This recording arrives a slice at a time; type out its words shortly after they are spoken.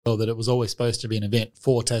well that it was always supposed to be an event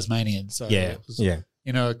for Tasmanians. So Yeah, it was, yeah.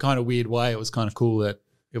 You know, a kind of weird way. It was kind of cool that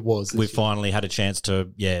it was. We finally had a chance to,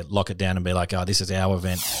 lock it down and be like, oh, this is our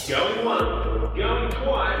event. Going once, going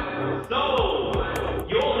twice, sold.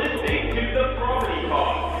 You're listening to the Property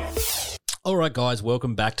Pod. All right, guys,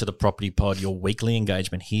 welcome back to the Property Pod, your weekly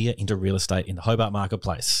engagement here into real estate in the Hobart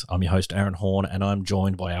Marketplace. I'm your host, Aaron Horn, and I'm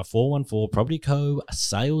joined by our 414 Property Co.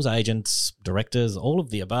 sales agents, directors, all of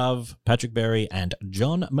the above, Patrick Berry and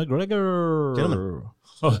John McGregor. Gentlemen.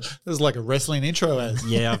 Oh, this is like a wrestling intro.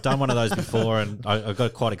 Yeah, I've done one of those before, and I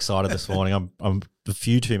got quite excited this morning. I'm a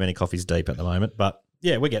few too many coffees deep at the moment, but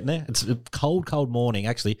yeah, we're getting there. It's a cold, cold morning,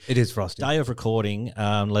 actually. It is frosty. Day of recording,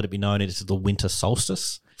 let it be known it is the winter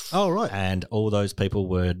solstice. Oh, right. And all those people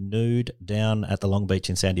were nude down at the Long Beach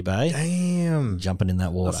in Sandy Bay. Damn. Jumping in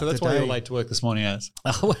that water. So that's why you're late to work this morning, Az.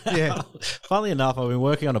 Oh, wow. Yeah. Funnily enough, I've been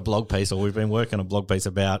working on a blog piece, or we've been working on a blog piece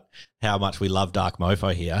about how much we love dark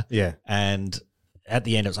mofo here. Yeah. And at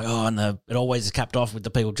the end, it was like, oh, and it always is capped off with the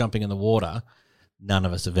people jumping in the water. None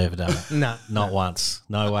of us have ever done it. Nah. Not once.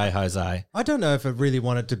 No way, Jose. I don't know if I really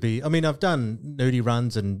want it to be. I mean, I've done nudie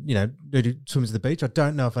runs and, nudie swims at the beach. I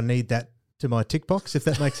don't know if I need that to my tick box, if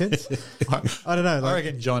that makes sense. I don't know. I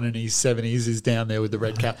reckon John in his 70s is down there with the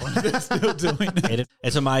red cap on. They're still doing it.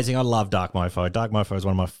 It's amazing. I love Dark Mofo. Dark Mofo is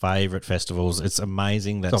one of my favourite festivals. It's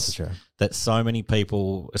amazing that so many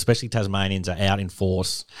people, especially Tasmanians, are out in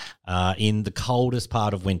force in the coldest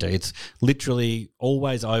part of winter. It's literally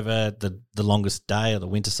always over the longest day, or the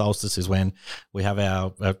winter solstice is when we have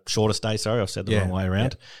our shortest day. Sorry, I've said the wrong way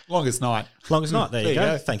around. Yeah. Longest night. Longest night. There you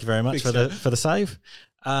go. Thank you very much for the save.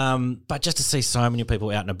 But just to see so many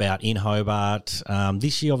people out and about in Hobart,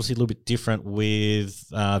 this year obviously a little bit different with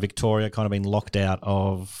Victoria kind of being locked out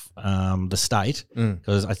of the state,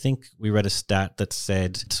 because I think we read a stat that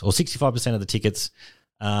said, or 65% of the tickets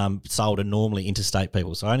sold are normally interstate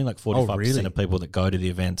people. So only like 45% of people that go to the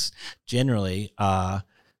events generally are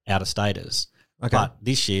out-of-staters. Okay. But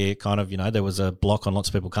this year kind of, there was a block on lots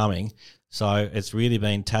of people coming. So it's really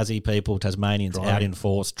been Tassie people, Tasmanians out in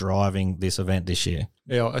force driving this event this year.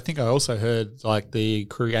 Yeah, I think I also heard like the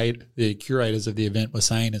curators of the event were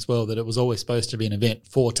saying as well that it was always supposed to be an event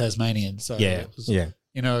for Tasmanians. So it was,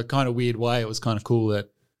 a kind of weird way. It was kind of cool that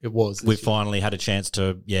it was. We finally had a chance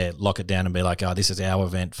to, lock it down and be like, oh, this is our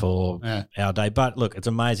event for our day. But look, it's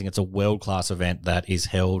amazing. It's a world-class event that is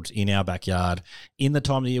held in our backyard in the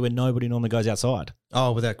time of the year when nobody normally goes outside.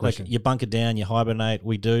 Oh, without question. Like you bunker down, you hibernate.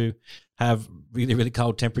 We do have really, really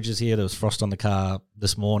cold temperatures here. There was frost on the car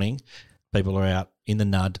this morning. People are out in the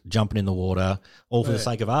nud, jumping in the water, all for the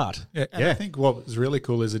sake of art. Yeah, and I think what was really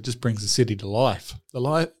cool is it just brings the city to life. The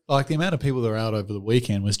amount of people that were out over the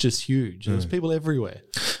weekend was just huge. There was people everywhere,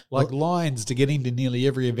 lines to get into nearly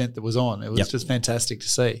every event that was on. It was just fantastic to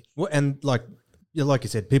see. Well, and like you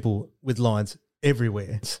said, people with lines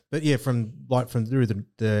everywhere. But yeah, from through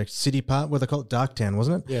the city part, where they call it Darktown,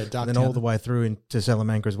 wasn't it? Yeah, Darktown. And then all the way through into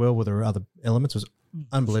Salamanca as well, where there were other elements, was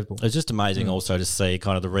unbelievable. It's just amazing also to see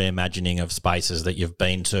kind of the reimagining of spaces that you've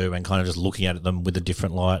been to and kind of just looking at them with a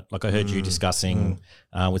different light. Like I heard you discussing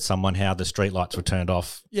with someone how the street lights were turned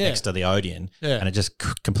off next to the Odeon and it just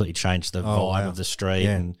completely changed the vibe of the street.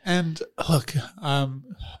 Yeah. And look,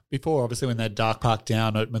 before obviously when they had Dark Park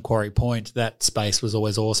down at Macquarie Point, that space was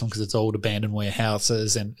always awesome because it's old abandoned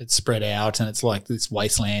warehouses and it's spread out and it's like this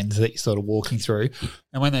wasteland that you're sort of walking through.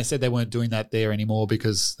 And when they said they weren't doing that there anymore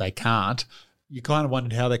because they can't, you kind of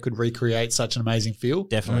wondered how they could recreate such an amazing feel.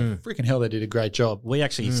 Definitely. Freaking hell, they did a great job. We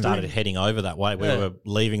actually started heading over that way. We were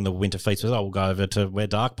leaving the winter feast. We'll go over to where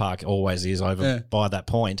Dark Park always is over by that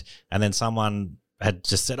point. And then someone had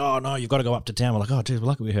just said, oh, no, you've got to go up to town. We're like, oh, geez, we're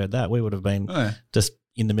lucky we heard that. We would have been just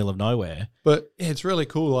in the middle of nowhere. But it's really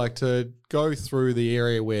cool, like to go through the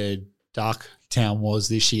area where Dark Town was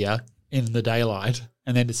this year in the daylight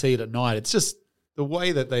and then to see it at night. It's just the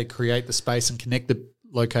way that they create the space and connect the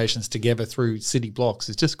locations together through city blocks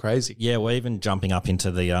is just crazy. Yeah, we're even jumping up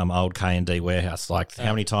into the old K&D warehouse. Like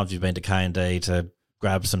how many times have you been to K&D to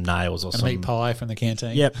grab some nails or some meat pie from the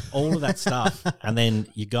canteen? Yep, all of that stuff. And then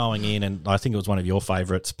you're going in, and I think it was one of your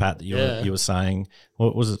favourites, Pat, that you were saying,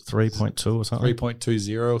 what was it, 3.2 or something?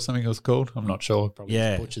 3.20 or something it was called. I'm not sure. Probably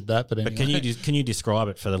butchered that. But anyway. But can you describe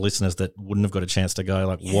it for the listeners that wouldn't have got a chance to go,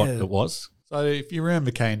 like what it was? So if you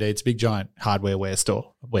remember K&D, it's a big giant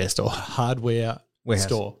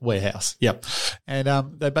warehouse. Yep.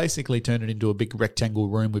 And they basically turned it into a big rectangle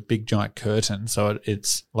room with big giant curtains. So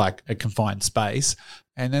it's like a confined space.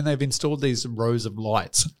 And then they've installed these rows of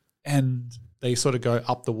lights and they sort of go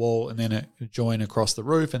up the wall and then join across the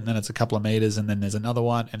roof. And then it's a couple of meters and then there's another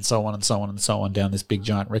one and so on and so on and so on down this big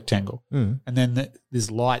giant rectangle. And then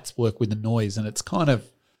these lights work with the noise and it's kind of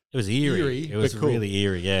It was eerie. It was but cool. really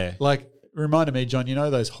eerie, yeah. Like, reminded me, John, you know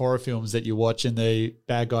those horror films that you watch and the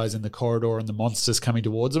bad guys in the corridor and the monsters coming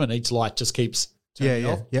towards them and each light just keeps turning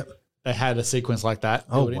off? Yep. They had a sequence like that.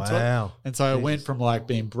 Oh, built into it. wow. And so it went from like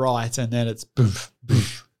being bright and then it's boof,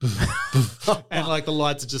 boof, boof, boof. And like the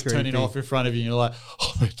lights are just turning Creepy. off in front of you and you're like,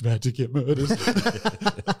 oh, they're about to get murdered.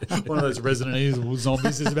 One of those Resident Evil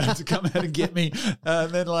zombies is about to come out and get me.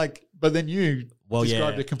 And then like, but then you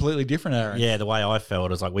described it completely different, Aaron. Yeah, the way I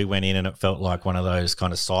felt is like we went in and it felt like one of those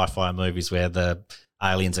kind of sci-fi movies where the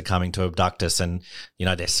aliens are coming to abduct us and, you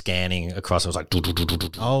know, they're scanning across. It was like,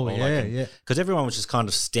 Oh, yeah. because everyone was just kind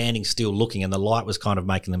of standing still looking and the light was kind of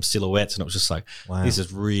making them silhouettes and it was just like, Wow. this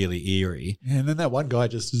is really eerie. Yeah, and then that one guy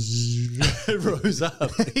just rose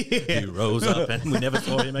up. He rose up and we never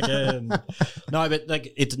saw him again. No, but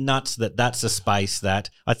like it's nuts that that's a space that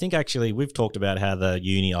I think actually we've talked about how the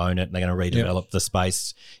uni own it and they're going to redevelop the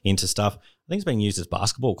space into stuff. I think it's being used as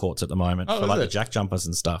basketball courts at the moment for like the jack jumpers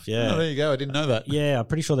and stuff. Yeah. Oh, there you go. I didn't know that. Yeah, I'm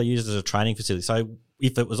pretty sure they use it as a training facility. So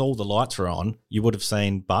if it was all the lights were on, you would have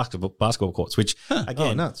seen basketball courts, which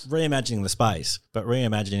again, nuts. reimagining the space, but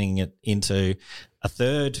reimagining it into a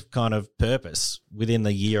third kind of purpose within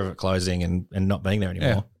the year of it closing and not being there anymore.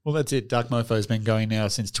 Yeah. Well, that's it. Duck Mofo's been going now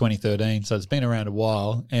since 2013, so it's been around a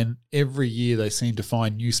while. And every year they seem to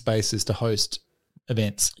find new spaces to host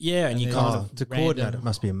events. Yeah, and you they're kind of To coordinate it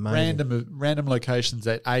must be amazing. Random locations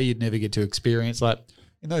that you'd never get to experience. Like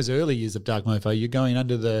in those early years of Duck Mofo, you're going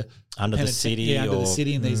under the city under the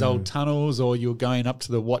city in these old tunnels, or you're going up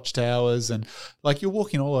to the watchtowers, and like you're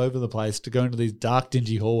walking all over the place to go into these dark,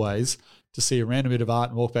 dingy hallways to see a random bit of art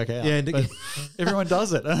and walk back out. Yeah, and But everyone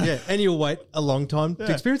does it. Yeah, and you'll wait a long time to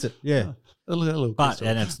experience it. Yeah. But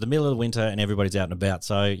and it's the middle of the winter and everybody's out and about.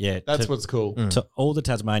 So yeah, That's what's cool. to all the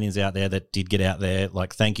Tasmanians out there that did get out there,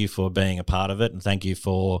 like thank you for being a part of it and thank you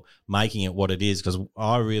for making it what it is because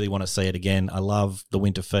I really want to see it again. I love the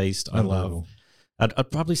Winter Feast.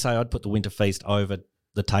 I'd probably say I'd put the Winter Feast over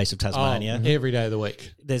the Taste of Tasmania. Every day of the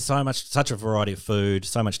week. There's such a variety of food,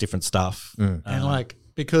 so much different stuff. And like,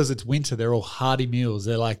 because it's winter, they're all hearty meals.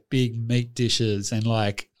 They're like big meat dishes. And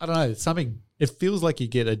like, I don't know, it's something, it feels like you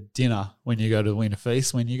get a dinner when you go to the Winter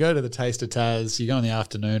Feast. When you go to the Taste of Tas, you go in the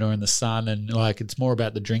afternoon or in the sun and like, it's more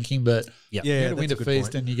about the drinking. But Yep. you Yeah, go to that's a Winter good Feast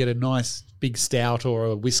point. and you get a nice big stout or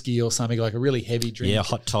a whiskey or something, like a really heavy drink. Yeah,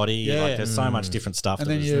 hot toddy. Yeah. Like there's so much different stuff And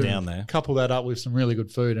that then is you down there. couple that up with some really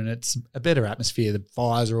good food and it's a better atmosphere. The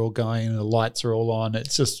fires are all going, the lights are all on.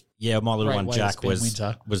 It's just, Yeah, my little Great one way to Jack spend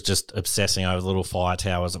winter. was just obsessing over the little fire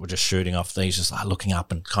towers that were just shooting off these, just like looking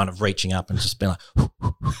up and kind of reaching up and just being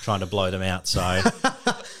like trying to blow them out. So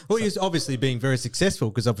Well, he was obviously being very successful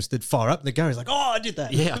because obviously they'd fire up and they go, he's like, oh, I did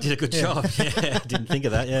that. yeah, I did a good job. Yeah, I didn't think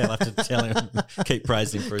of that. Yeah, I'll have to tell him, keep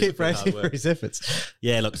praising him for his Keep hard praising work. for his efforts.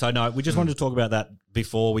 Yeah, look, so no, we just wanted to talk about that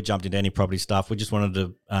before we jumped into any property stuff. We just wanted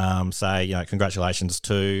to say, you know, congratulations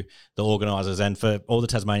to the organisers and for all the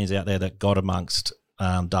Tasmanians out there that got amongst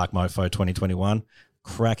Dark Mofo 2021.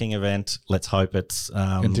 Cracking event. Let's hope it's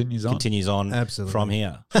continues on Absolutely. from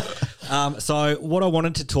here. So what I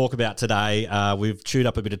wanted to talk about today, we've chewed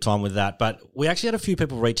up a bit of time with that, but we actually had a few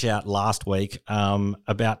people reach out last week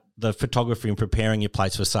about the photography and preparing your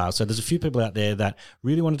place for sale. So there's a few people out there that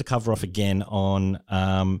really wanted to cover off again on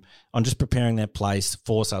just preparing their place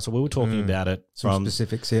for sale. So we were talking about it Some from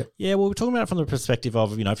specifics, yeah. yeah, well, we're talking about it from the perspective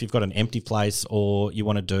of, you know, if you've got an empty place or you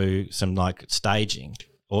want to do some like staging,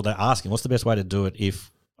 or they're asking, what's the best way to do it if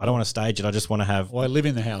I don't want to stage it, I just want to have well, I live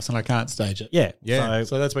in the house and I can't stage it. yeah. Yeah.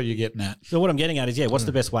 So that's what you're getting at. So what I'm getting at is, what's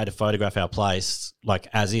the best way to photograph our place like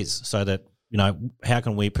as is, so that, you know, how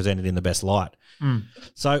can we present it in the best light?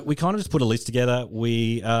 So we kind of just put a list together.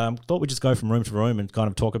 We thought we'd just go from room to room and kind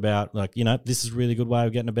of talk about, like, you know, this is a really good way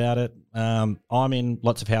of getting about it. I'm in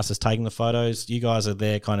lots of houses taking the photos. You guys are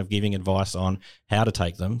there kind of giving advice on how to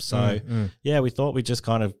take them. So, yeah, we thought we'd just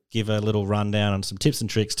kind of give a little rundown on some tips and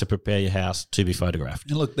tricks to prepare your house to be photographed.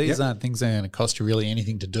 And look, these aren't things that are going to cost you really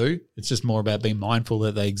anything to do. It's just more about being mindful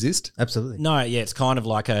that they exist. Absolutely. No, yeah, it's kind of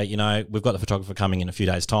like you know, we've got the photographer coming in a few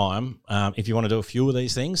days' time. If you want to do a few of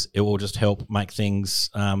these things, it will just help make things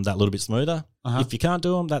that little bit smoother. If you can't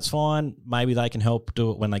do them, that's fine. Maybe they can help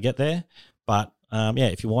do it when they get there. But yeah,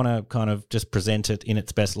 if you want to kind of just present it in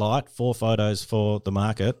its best light, 4 photos for the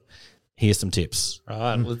market, here's some tips.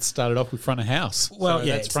 Right, let's start it off with front of house. Well, So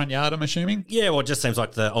yeah, that's it's- front yard, I'm assuming. Yeah, well, it just seems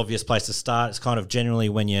like the obvious place to start. It's kind of generally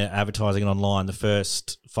when you're advertising online, the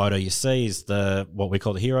first photo you see is what we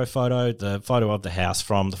call the hero photo, the photo of the house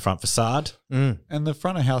from the front facade. And the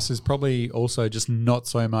front of house is probably also just not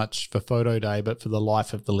so much for photo day, but for the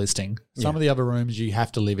life of the listing. Some of the other rooms you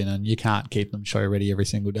have to live in and you can't keep them show ready every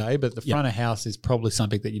single day, but the front of house is probably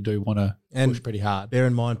something that you do want to And push pretty hard. Bear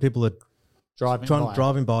in mind, people are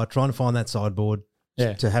driving by, trying to find that sideboard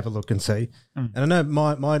Yeah. to have a look and see. And I know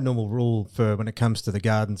my normal rule for when it comes to the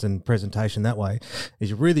gardens and presentation that way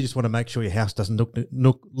is you really just want to make sure your house doesn't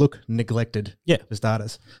look neglected. Yeah. For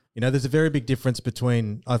starters, there's a very big difference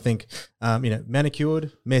between I think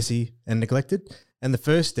manicured, messy, and neglected. And the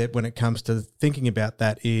first step when it comes to thinking about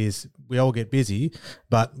that is we all get busy,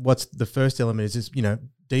 but what's the first element is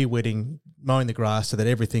de-wetting, mowing the grass so that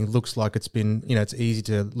everything looks like it's been, it's easy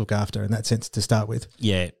to look after in that sense to start with.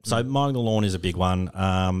 Yeah, so mowing the lawn is a big one.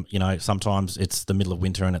 Sometimes it's the middle of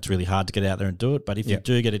winter and it's really hard to get out there and do it. But if you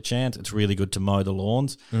do get a chance, it's really good to mow the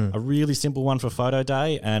lawns. A really simple one for photo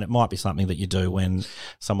day, and it might be something that you do when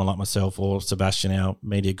someone like myself or Sebastian, our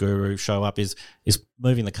media guru, show up is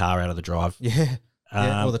moving the car out of the drive. Yeah.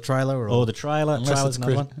 Or the trailer. Or the trailer. Trailer's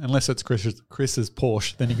another one. Unless it's Chris's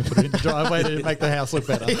Porsche, then you can put it in the driveway to make the house look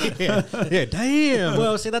better. yeah, damn.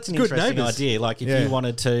 Well, see, that's an Good interesting neighbours. idea. Like if you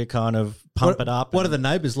wanted to kind of pump it up. What are the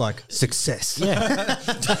neighbours like? Success. Yeah.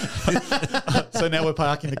 So now we're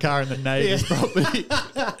parking the car in the neighbour's property.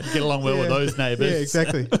 Get along well with those neighbours. Yeah,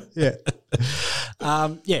 exactly. Yeah.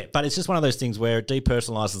 But it's just one of those things where it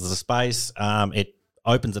depersonalizes the space. It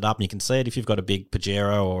opens it up and you can see it. If you've got a big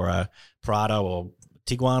Pajero or a Prado or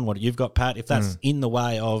Tiguan, what you've got, Pat, if that's in the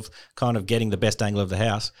way of kind of getting the best angle of the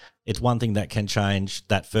house, it's one thing that can change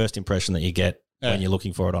that first impression that you get when you're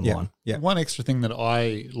looking for it online. Yeah. One extra thing that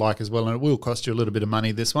I like as well, and it will cost you a little bit of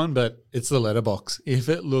money, this one, but it's the letterbox. If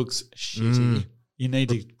it looks shitty, you need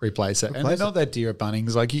to replace it. And they're not that dear at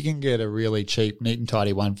Bunnings. Like you can get a really cheap, neat and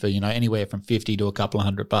tidy one for, anywhere from $50 to a couple of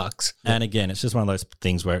 $100. And again, it's just one of those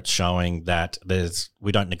things where it's showing that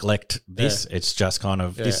we don't neglect this. Yeah. It's just kind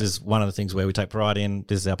of, this is one of the things where we take pride in.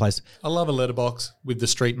 This is our place. I love a letterbox with the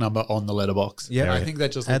street number on the letterbox. Yeah. I think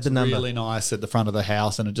that just Add looks the number. really nice at the front of the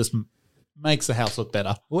house and it just makes the house look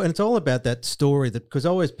better. Well, and it's all about that story because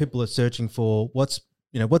always people are searching for what's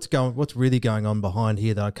really going on behind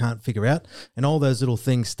here that I can't figure out. And all those little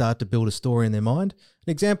things start to build a story in their mind.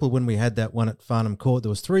 An example, when we had that one at Farnham Court, there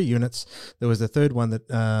was 3 units. There was the third one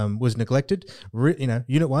that was neglected.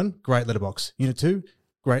 Unit 1, great letterbox. Unit 2,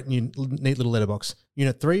 great, neat little letterbox.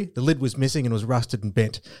 Unit 3, the lid was missing and was rusted and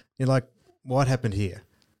bent. You're like, what happened here?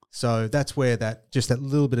 So that's where that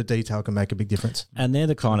little bit of detail can make a big difference. And they're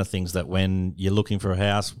the kind of things that when you're looking for a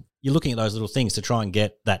house, you're looking at those little things to try and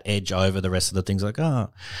get that edge over the rest of the things. Like,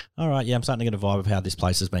 oh, all right, yeah, I'm starting to get a vibe of how this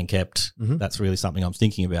place has been kept. That's really something I'm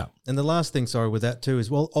thinking about. And the last thing, with that too,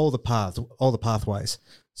 is all the pathways.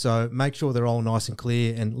 So make sure they're all nice and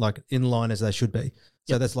clear and like in line as they should be.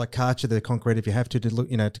 So that's like Karcher, the concrete, if you have to look,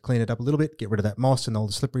 to clean it up a little bit, get rid of that moss and all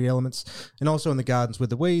the slippery elements. And also in the gardens with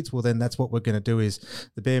the weeds, well, then that's what we're going to do is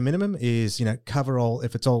the bare minimum is, cover all,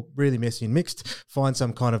 if it's all really messy and mixed, find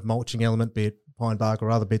some kind of mulching element, be it pine bark or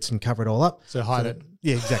other bits and cover it all up. So hide it.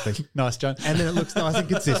 Yeah, exactly. Nice, John. And then it looks nice and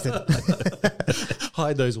consistent.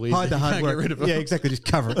 Hide those weeds. Hide the hard Can't work. Get rid of them. Yeah, exactly. Just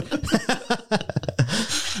cover it.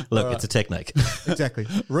 Look, it's a technique. Exactly.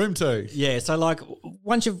 Room 2. Yeah, so like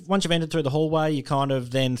once you've entered through the hallway, you're kind of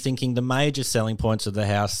then thinking the major selling points of the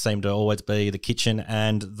house seem to always be the kitchen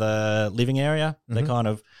and the living area. They're kind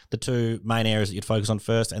of the 2 main areas that you'd focus on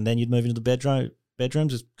first, and then you'd move into the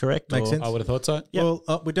bedrooms. Is correct? Makes sense. I would have thought so. Yep.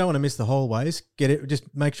 Well, we don't want to miss the hallways.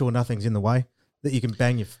 Just make sure nothing's in the way that you can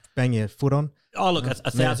bang your foot on. Oh, look,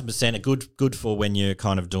 1,000% good for when you're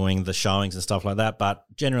kind of doing the showings and stuff like that, but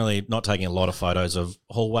generally not taking a lot of photos of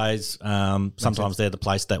hallways. Sometimes they're the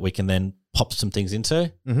place that we can then pop some things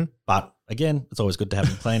into. But again, it's always good to have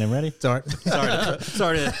them clean and ready. Sorry.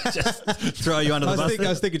 Sorry to just throw you under the bus. I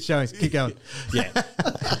was thinking showings. Keep going. Yeah.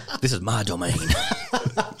 This is my domain.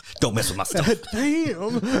 Don't mess with my stuff.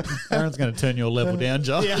 Damn. Aaron's going to turn your level down,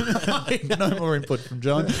 John. No more input from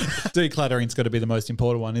John. Decluttering's got to be the most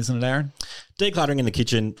important one, isn't it, Aaron? Decluttering in the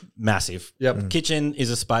kitchen, massive. Yep. Kitchen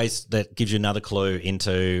is a space that gives you another clue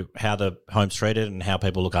into how the home's treated and how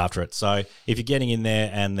people look after it. So if you're getting in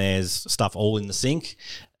there and there's stuff all in the sink,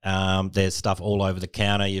 there's stuff all over the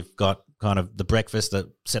counter, you've got kind of the breakfast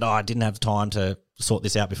that said, I didn't have time to sort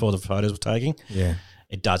this out before the photos were taken. Yeah.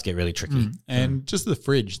 It does get really tricky. And just the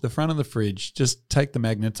fridge, the front of the fridge, just take the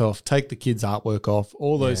magnets off, take the kids' artwork off,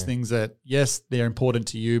 all those things that, yes, they're important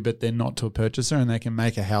to you, but they're not to a purchaser, and they can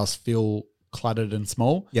make a house feel cluttered and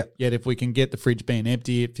small. Yep. Yet if we can get the fridge being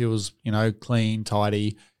empty, it feels, clean,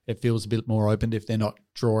 tidy. It feels a bit more open if they're not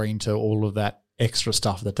drawing to all of that extra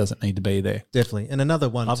stuff that doesn't need to be there. Definitely. And another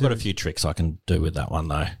one I've too, got a few tricks I can do with that one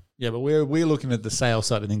though. Yeah, but we're looking at the sales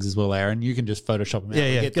side of things as well, Aaron. You can just Photoshop them out.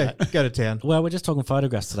 Yeah, We get that. go to town. Well, we're just talking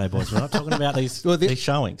photographs today, boys. We're not talking about these Well, these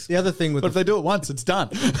showings. The other thing with But if they do it once, it's done.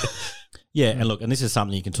 Yeah, and look, and this is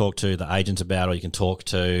something you can talk to the agent about, or you can talk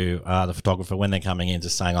to the photographer when they're coming in,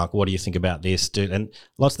 just saying like, "What do you think about this, dude?" And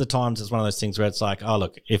lots of the times, it's one of those things where it's like, "Oh,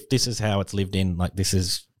 look, if this is how it's lived in, like this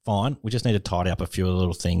is fine. We just need to tidy up a few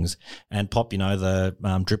little things and pop,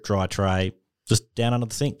 the drip dry tray just down under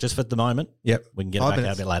the sink, just for the moment. Yep. We can get it 5 back out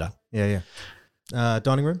minutes. a bit later." Yeah.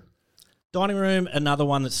 Dining room? Dining room, another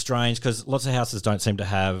one that's strange because lots of houses don't seem to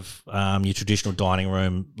have your traditional dining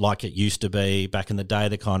room like it used to be back in the day.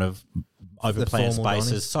 They're kind of open plan formal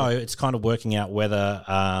spaces. So it's kind of working out whether,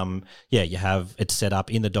 you have it set up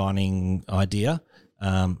in the dining idea.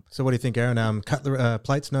 So what do you think, Aaron? Cutlery,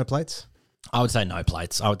 plates, no plates? I would say no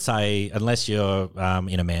plates. I would say unless you're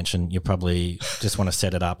in a mansion, you probably just want to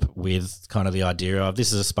set it up with kind of the idea of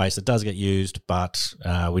this is a space that does get used, but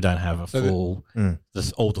we don't have a full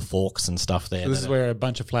all the forks and stuff there. So this is where a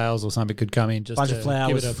bunch of flowers or something could come in. Just Bunch to of flowers,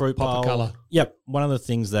 give it a fruit pop of bowl. colour. Yep. One of the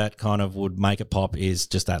things that kind of would make it pop is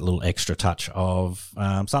just that little extra touch of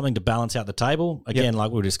something to balance out the table. Again, like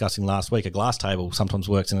we were discussing last week, a glass table sometimes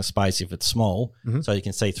works in a space if it's small, so you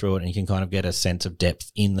can see through it and you can kind of get a sense of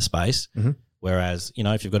depth in the space. Whereas,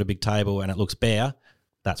 if you've got a big table and it looks bare,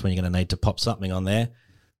 that's when you're going to need to pop something on there.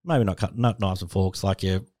 Maybe not knives and forks like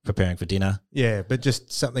you're preparing for dinner. Yeah, but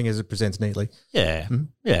just something as it presents neatly. Yeah,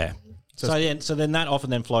 yeah. So then that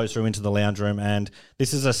often then flows through into the lounge room, and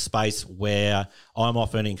this is a space where I'm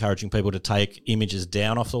often encouraging people to take images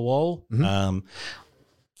down off the wall.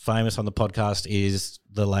 Famous on the podcast is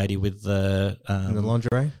the lady with the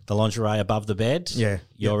lingerie above the bed. Yeah.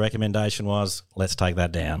 Your recommendation was let's take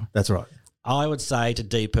that down. That's right. I would say to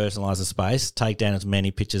depersonalize a space, take down as many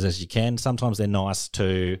pictures as you can. Sometimes they're nice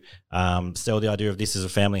to sell the idea of this is a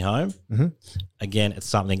family home. Again, it's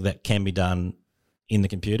something that can be done in the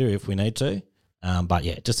computer if we need to. But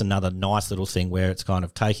yeah, just another nice little thing where it's kind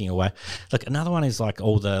of taking away. Look, another one is like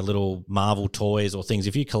all the little Marvel toys or things.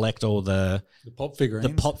 If you collect all the pop figurines.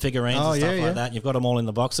 and stuff like that, and you've got them all in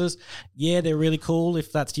the boxes. Yeah, they're really cool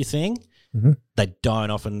if that's your thing. They don't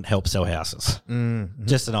often help sell houses.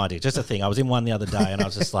 Just an idea, just a thing. I was in one the other day and I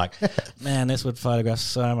was just like, man, this would photograph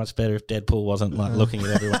so much better if Deadpool wasn't like looking at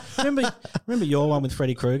everyone. Remember your one with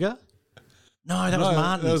Freddy Krueger? No, that was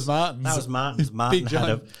Martin's. That was Martin's. That was Martin's. Martin Big had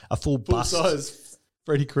giant, a full bust. full-size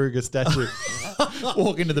Freddy Krueger statue.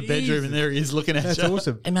 Walk into the bedroom and there he is looking at That's you.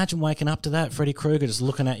 awesome. Imagine waking up to that, Freddy Krueger just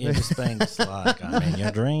looking at you, just being just like, I'm in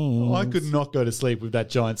your dreams. I could not go to sleep with that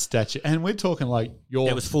giant statue. And we're talking like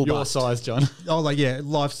It was full your bust. size, John. Oh, like,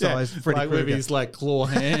 life-size Freddy like with Krueger. his like claw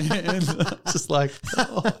hand. Just like,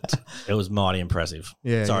 It was mighty impressive.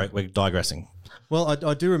 Yeah, Sorry, yeah. we're digressing. Well,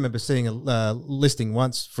 I do remember seeing a listing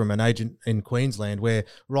once from an agent in Queensland where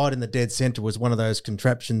right in the dead centre was one of those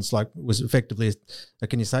contraptions, like was effectively,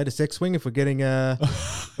 can you say, a sex swing if we're getting I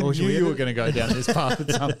knew you were going to go down this path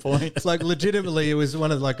at some point. It's like legitimately, it was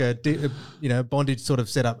one of like a bondage sort of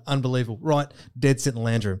setup, unbelievable. Right, dead set in the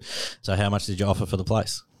lounge room. So how much did you offer for the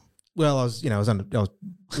place? Well, it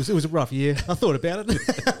was a rough year. I thought about it.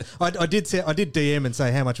 I did DM and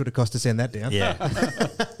say how much would it cost to send that down. Yeah.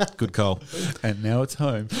 Good call. And now it's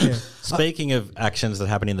home. Yeah. Speaking of actions that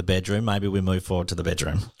happen in the bedroom, maybe we move forward to the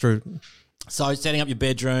bedroom. True. So setting up your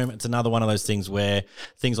bedroom, it's another one of those things where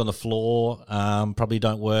things on the floor probably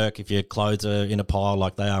don't work. If your clothes are in a pile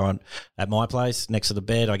like they are at my place next to the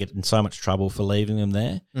bed, I get in so much trouble for leaving them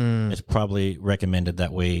there. It's probably recommended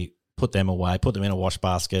that we put them away, put them in a wash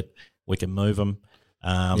basket. We can move them.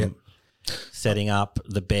 Setting up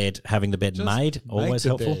the bed, having the bed made, always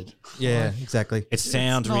helpful. Bed. Yeah, exactly. It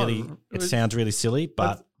sounds really silly,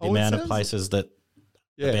 but the amount of places that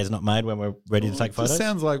the bed's not made when we're ready to take It photos. just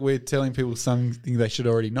sounds like we're telling people something they should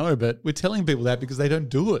already know, but we're telling people that because they don't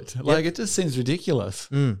do it. Like, it just seems ridiculous.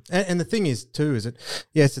 And the thing is, too, is that,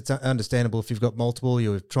 yes, it's understandable if you've got multiple,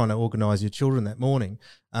 you're trying to organise your children that morning.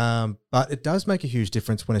 But it does make a huge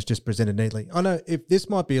difference when it's just presented neatly. I know if this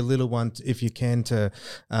might be a little one, if you can, to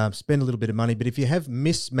spend a little bit of money, but if you have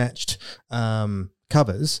mismatched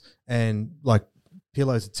covers and like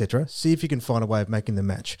pillows, etc., see if you can find a way of making them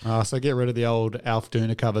match. So get rid of the old Alf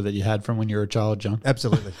Duna cover that you had from when you were a child, John.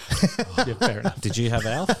 Absolutely. Yeah, fair enough. Did you have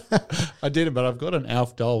Alf? I didn't, but I've got an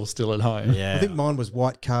Alf doll still at home. Yeah. I think mine was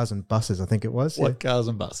white cars and buses, I think it was. What cars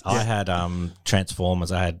and buses? I had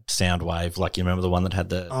Transformers. I had Soundwave. Like, you remember the one that had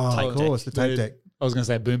the tape Of course, deck? the tape deck. I was going to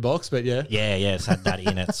say boombox, but yeah. Yeah, it's had that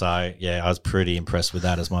in it. So, yeah, I was pretty impressed with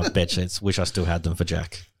that as my bed sheets. Wish I still had them for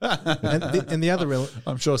Jack. And the other,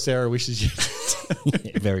 I'm sure Sarah wishes you.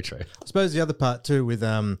 Yeah, very true. I suppose the other part too with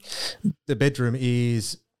the bedroom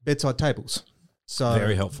is bedside tables. So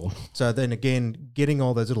Very helpful. So then again, getting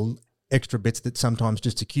all those little extra bits that sometimes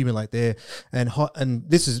just accumulate there, and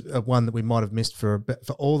this is one that we might have missed for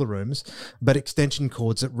all the rooms, but extension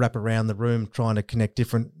cords that wrap around the room trying to connect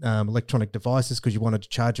different electronic devices because you wanted to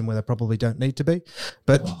charge them where they probably don't need to be,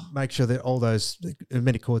 but make sure that all those as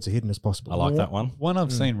many cords are hidden as possible. I like that one. One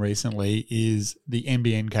I've seen recently is the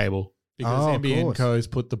NBN cable. Because Oh, of NBN course. Co's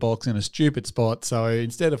put the box in a stupid spot. So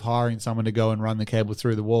instead of hiring someone to go and run the cable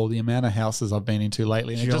through the wall, the amount of houses I've been into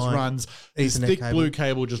lately, and it just Giant runs, this Ethernet thick cable. blue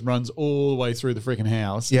cable just runs all the way through the freaking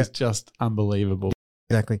house. Yep. It's just unbelievable.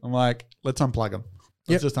 Exactly. I'm like, let's unplug them.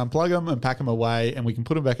 Yep. Let's just unplug them and pack them away, and we can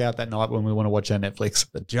put them back out that night when we want to watch our Netflix.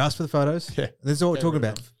 But just for the photos. Yeah. This is all we're talking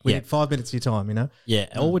about. We Yeah. need 5 minutes of your time, you know? Yeah,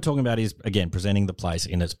 all we're talking about is, again, presenting the place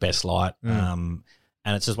in its best light.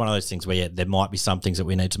 And it's just one of those things where, yeah, there might be some things that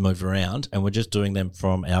we need to move around, and we're just doing them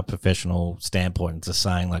from our professional standpoint and just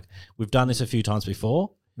saying, like, we've done this a few times before.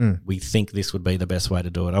 We think this would be the best way to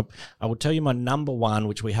do it. I will tell you my number one,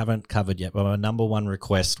 which we haven't covered yet, but my number one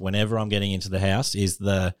request whenever I'm getting into the house is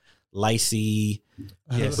the lacy,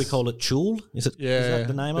 I think we call it tulle. Is that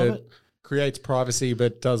the name of it? Creates privacy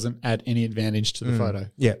but doesn't add any advantage to the photo.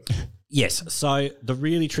 Yeah. Yes. So the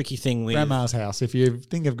really tricky thing with Grandma's house. If you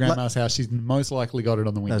think of Grandma's house, she's most likely got it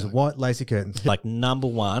on the window. Those white lacy curtains. like number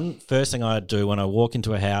one, first thing I do when I walk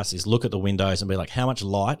into a house is look at the windows and be like, how much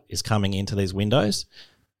light is coming into these windows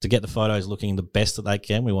to get the photos looking the best that they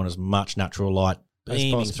can. We want as much natural light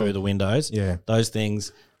beaming possible. through the windows. Yeah. Those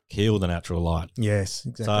things kill the natural light. Yes,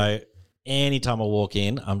 exactly. So anytime I walk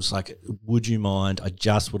in, I'm just like, would you mind? I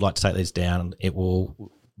just would like to take these down. It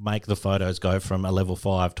will make the photos go from a level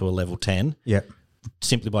 5 to a level 10 yeah.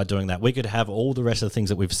 simply by doing that. We could have all the rest of the things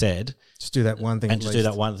that we've said Just do that one thing. and at just do least.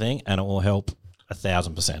 that one thing and it will help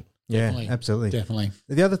 1,000%. Yeah, Definitely. absolutely. Definitely.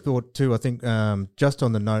 The other thought too, I think, just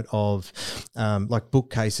on the note of like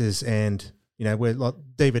bookcases and, you know, where like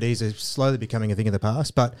DVDs are slowly becoming a thing of the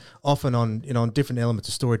past, but often on, you know, on different elements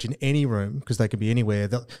of storage in any room, because they can be anywhere,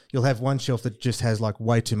 you'll have one shelf that just has like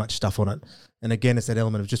way too much stuff on it. And again, it's that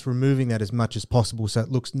element of just removing that as much as possible so it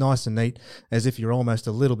looks nice and neat, as if you're almost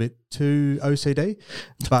a little bit too OCD,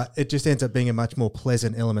 but it just ends up being a much more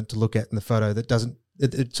pleasant element to look at in the photo that doesn't,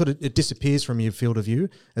 it disappears from your field of view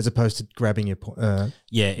as opposed to grabbing your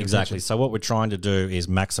Yeah, exactly. So what we're trying to do is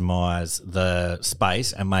maximize the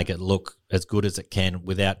space and make it look as good as it can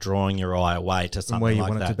without drawing your eye away to where something you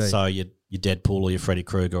like want it to that. be. So your Deadpool or your Freddy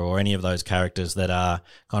Krueger or any of those characters that are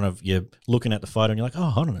kind of, you're looking at the photo and you're like, oh,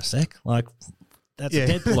 hold on a sec. Like, that's a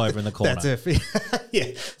Deadpool over in the corner. That's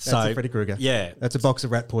that's a Freddy Krueger. Yeah. That's a box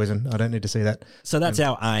of rat poison. I don't need to see that. So that's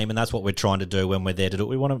our aim, and that's what we're trying to do when we're there to do it.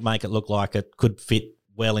 We want to make it look like it could fit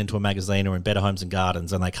well into a magazine or in Better Homes and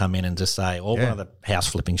Gardens, and they come in and just say, or one of the house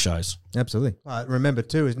flipping shows. Absolutely. Remember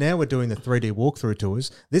too, is now we're doing the 3D walkthrough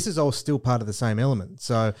tours. This is all still part of the same element.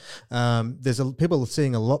 So people are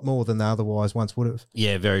seeing a lot more than they otherwise once would have.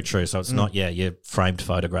 Yeah, very true. So it's not, your framed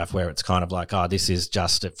photograph where it's kind of like, oh, this is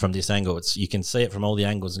just it from this angle. It's you can see it from all the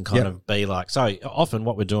angles and kind of be like, so often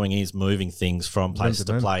what we're doing is moving things from place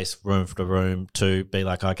to place, room to room, to be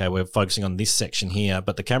like, okay, we're focusing on this section here,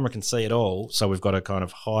 but the camera can see it all. So we've got to kind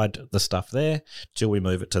of hide the stuff there till we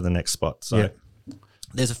move it to the next spot. So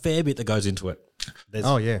there's a fair bit that goes into it.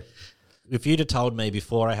 If you'd have told me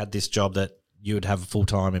before I had this job that you would have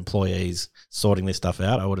full-time employees sorting this stuff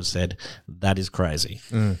out, I would have said, that is crazy.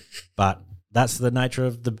 But that's the nature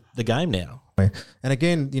of the game now. And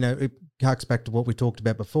again, you know, it harks back to what we talked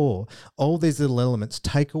about before. All these little elements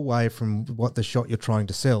take away from what the shot you're trying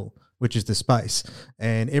to sell, which is the space,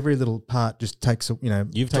 and every little part just takes your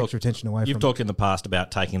attention away. You've talked in the past about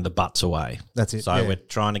taking the butts away. That's it. So we're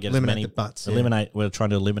trying to get Eliminate as many the butts. We're trying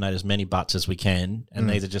to eliminate as many butts as we can, and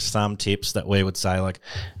these are just some tips that we would say, like,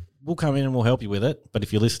 we'll come in and we'll help you with it. But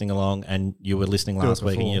if you're listening along and you were listening last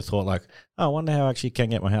week and you thought like, oh, I wonder how I actually can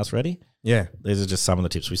get my house ready. Yeah, these are just some of the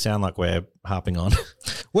tips. We sound like we're harping on.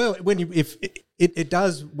 Well, if it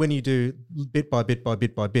does when you do bit by bit by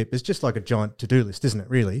bit by bit, it's just like a giant to-do list, isn't it?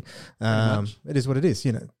 Really, it is what it is,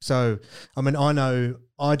 you know. So, I mean, I know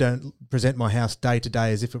I don't present my house day to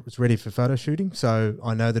day as if it was ready for photo shooting, so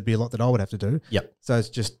I know there'd be a lot that I would have to do. Yep. So it's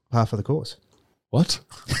just half of the course. What?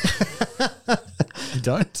 You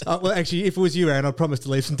don't? Well, actually, if it was you, Aaron, I'd promise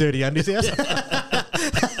to leave some dirty undies out.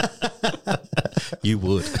 You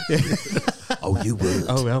would. Oh, you would.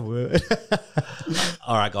 Oh, I would.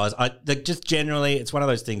 All right, guys. Just generally, it's one of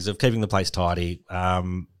those things of keeping the place tidy.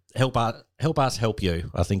 help us help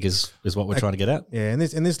you, I think is what we're trying to get at. Yeah, and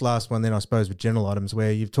this last one then I suppose with general items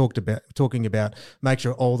where you've talking about make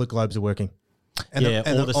sure all the globes are working. And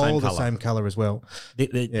all the same colour as well.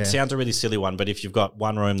 It sounds a really silly one, but if you've got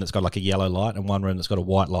one room that's got like a yellow light and one room that's got a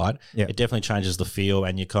white light, it definitely changes the feel,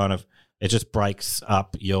 and you it just breaks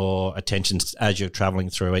up your attention as you're traveling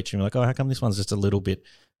through each. And you're like, oh, how come this one's just a little bit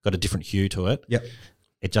got a different hue to it? Yep.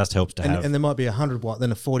 It just helps to have. And there might be 100 watt,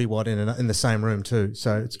 then a 40 watt in the same room too.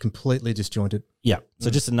 So it's completely disjointed. Yeah.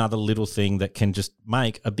 So just another little thing that can just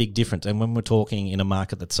make a big difference. And when we're talking in a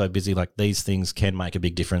market that's so busy, like these things can make a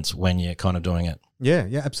big difference when you're kind of doing it. Yeah,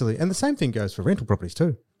 absolutely. And the same thing goes for rental properties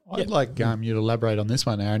too. I'd like you to elaborate on this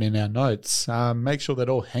one, Aaron, in our notes. Make sure that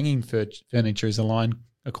all hanging furniture is aligned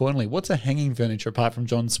accordingly. What's a hanging furniture apart from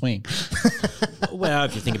John's swing? Well,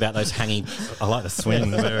 if you think about those hanging, I like the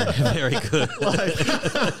swing. Very, very good.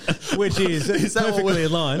 Which is perfectly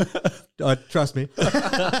in line. Trust me.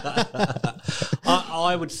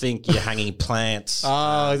 I would think you're hanging plants.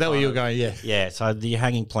 Oh, is that where you're going? Yeah. Yeah, so the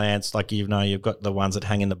hanging plants, like you've got the ones that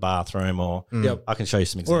hang in the bathroom, or I can show you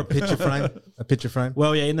some examples. Or a picture frame.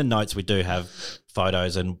 Well, yeah, in the notes we do have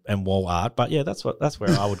photos and wall art, but yeah, that's where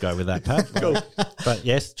I would go with that, Pat. Cool. But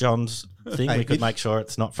yes, John's thing, we could make sure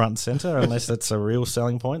it's not front and centre unless it's a real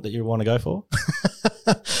selling point that you want to go for.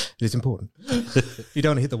 It is important. You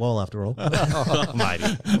don't want to hit the wall after all. Maybe.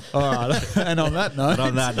 All right. And on that note.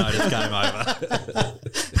 It's game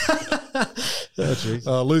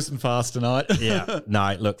over. Loose and fast tonight. Yeah.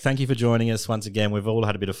 No, look, thank you for joining us once again. We've all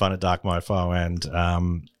had a bit of fun at Dark Mofo, and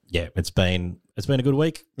it's been a good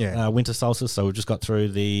week. Yeah. Winter solstice, so we've just got through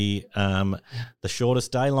the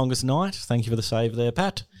shortest day, longest night. Thank you for the save there,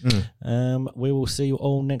 Pat. We will see you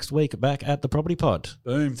all next week back at the Property Pod.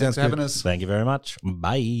 Boom. Thanks for having us. Thank you very much.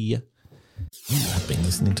 Bye. You have been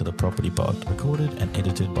listening to the Property Pod, recorded and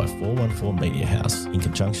edited by 414 Media House in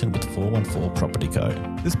conjunction with 414 Property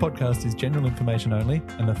Code. This podcast is general information only,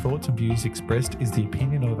 and the thoughts and views expressed is the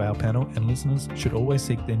opinion of our panel, and listeners should always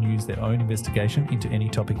seek then use their own investigation into any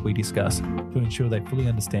topic we discuss to ensure they fully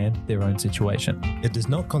understand their own situation. It does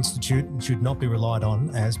not constitute and should not be relied on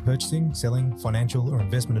as purchasing, selling, financial or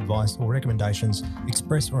investment advice or recommendations,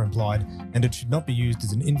 express or implied, and it should not be used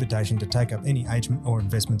as an invitation to take up any agent or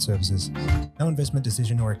investment services. No investment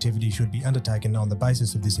decision or activity should be undertaken on the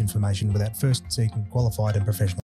basis of this information without first seeking qualified and professional